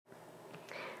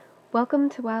Welcome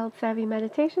to Wild Savvy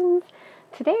Meditations.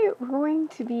 Today we're going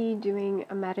to be doing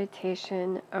a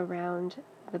meditation around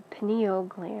the pineal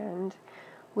gland,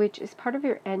 which is part of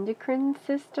your endocrine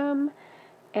system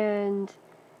and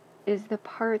is the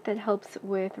part that helps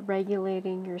with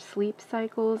regulating your sleep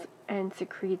cycles and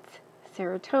secretes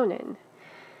serotonin.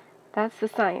 That's the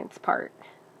science part.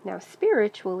 Now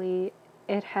spiritually,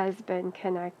 it has been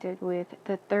connected with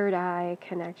the third eye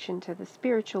connection to the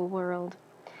spiritual world.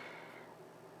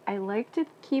 I like to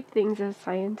keep things as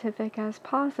scientific as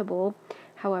possible.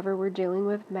 However, we're dealing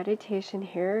with meditation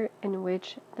here in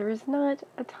which there is not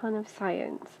a ton of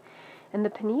science. And the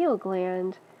pineal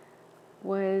gland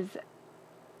was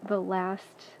the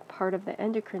last part of the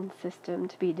endocrine system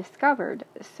to be discovered.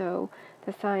 So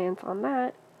the science on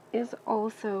that is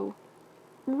also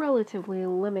relatively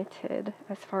limited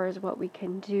as far as what we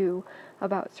can do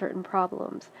about certain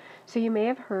problems. So you may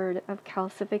have heard of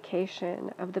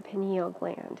calcification of the pineal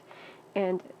gland,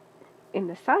 and in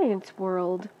the science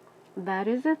world, that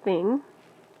is a thing,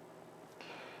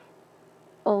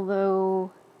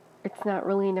 although it's not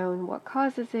really known what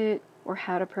causes it or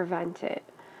how to prevent it.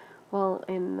 Well,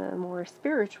 in the more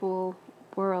spiritual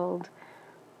world,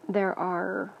 there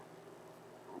are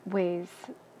ways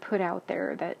put out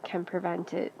there that can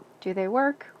prevent it. Do they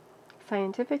work?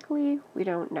 Scientifically, we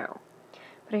don't know.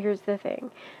 But here's the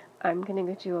thing. I'm going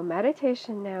to do a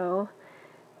meditation now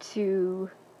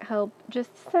to help just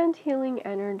send healing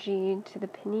energy to the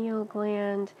pineal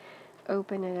gland,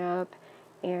 open it up,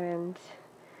 and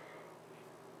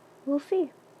we'll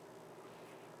see.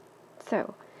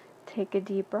 So, take a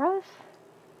deep breath.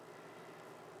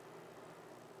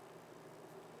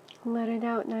 Let it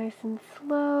out nice and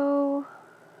slow.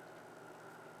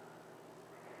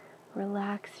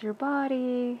 Relax your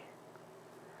body.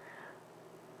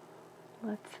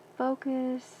 Let's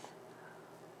focus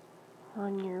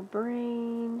on your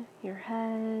brain, your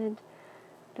head.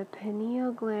 The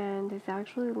pineal gland is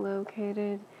actually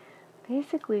located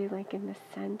basically like in the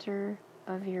center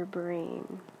of your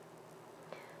brain.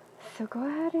 So go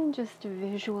ahead and just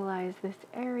visualize this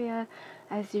area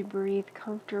as you breathe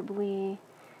comfortably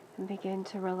and begin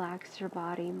to relax your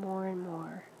body more and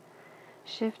more.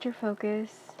 Shift your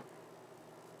focus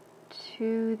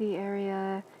to the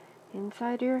area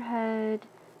inside your head,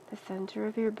 the center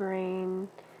of your brain.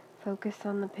 Focus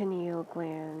on the pineal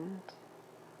gland.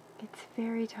 It's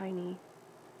very tiny,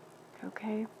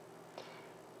 okay?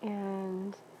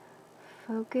 And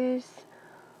focus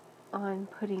on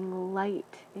putting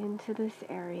light into this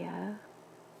area.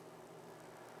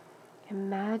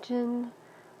 Imagine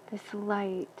this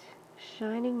light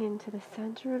shining into the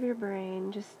center of your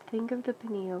brain. Just think of the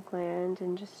pineal gland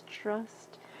and just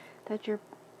trust that you're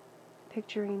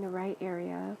picturing the right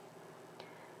area.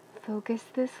 Focus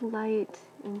this light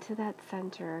into that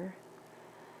center.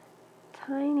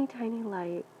 Tiny, tiny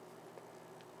light.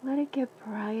 Let it get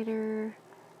brighter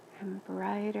and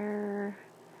brighter.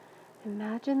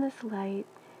 Imagine this light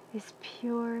is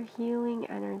pure healing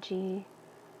energy,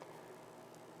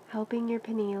 helping your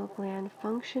pineal gland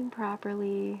function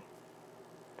properly.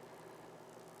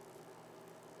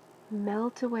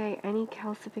 Melt away any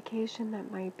calcification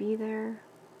that might be there.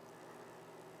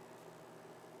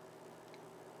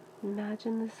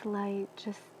 Imagine this light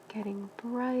just getting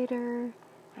brighter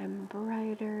and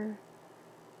brighter.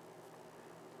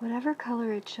 Whatever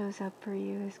color it shows up for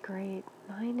you is great.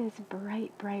 Mine is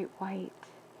bright, bright white.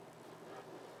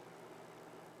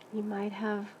 You might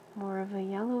have more of a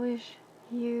yellowish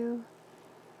hue,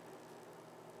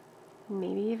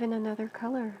 maybe even another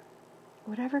color.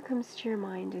 Whatever comes to your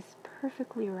mind is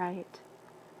perfectly right.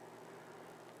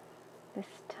 This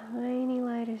tiny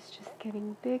light is just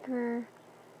getting bigger.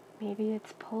 Maybe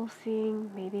it's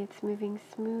pulsing, maybe it's moving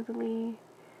smoothly.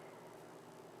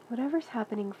 Whatever's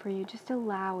happening for you, just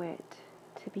allow it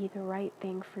to be the right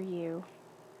thing for you.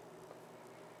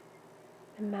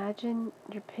 Imagine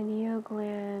your pineal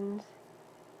gland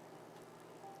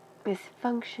is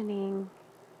functioning,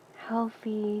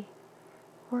 healthy,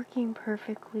 working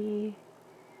perfectly.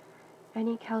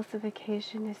 Any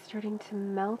calcification is starting to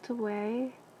melt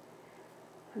away.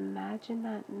 Imagine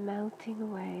that melting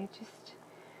away, just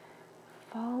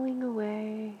falling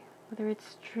away, whether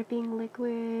it's dripping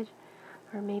liquid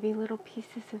or maybe little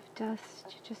pieces of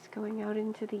dust just going out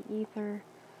into the ether,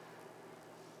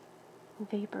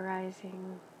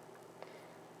 vaporizing.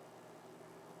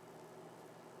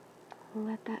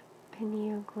 Let that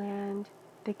pineal gland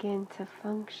begin to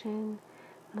function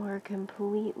more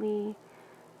completely,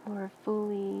 more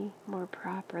fully, more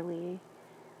properly,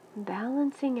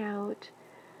 balancing out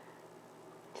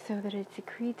so that it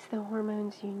secretes the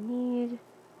hormones you need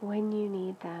when you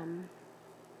need them.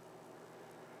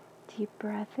 Deep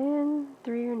breath in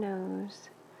through your nose.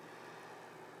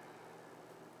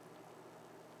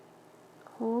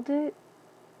 Hold it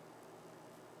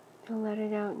and let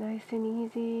it out nice and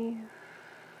easy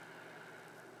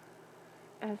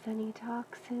as any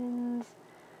toxins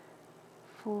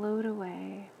float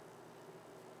away.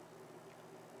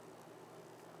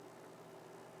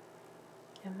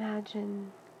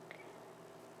 Imagine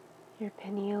your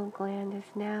pineal gland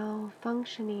is now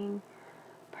functioning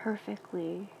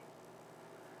perfectly.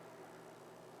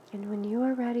 And when you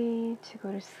are ready to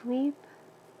go to sleep,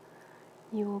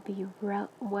 you will be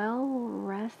well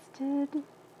rested.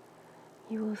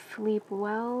 You will sleep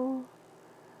well.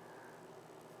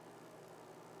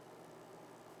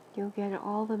 You'll get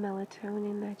all the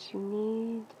melatonin that you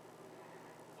need.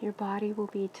 Your body will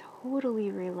be totally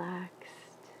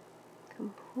relaxed,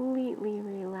 completely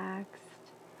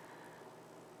relaxed.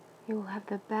 You will have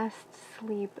the best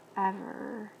sleep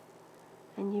ever,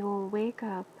 and you will wake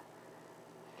up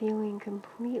feeling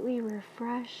completely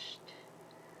refreshed,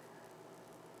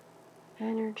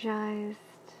 energized,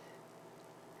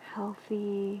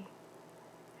 healthy,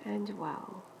 and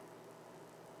well.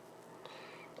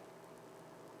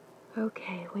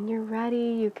 Okay, when you're ready,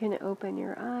 you can open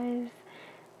your eyes.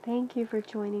 Thank you for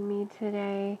joining me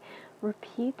today.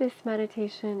 Repeat this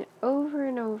meditation over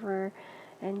and over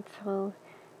until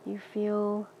you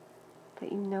feel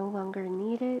that you no longer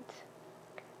need it.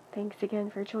 Thanks again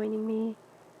for joining me.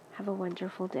 Have a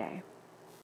wonderful day.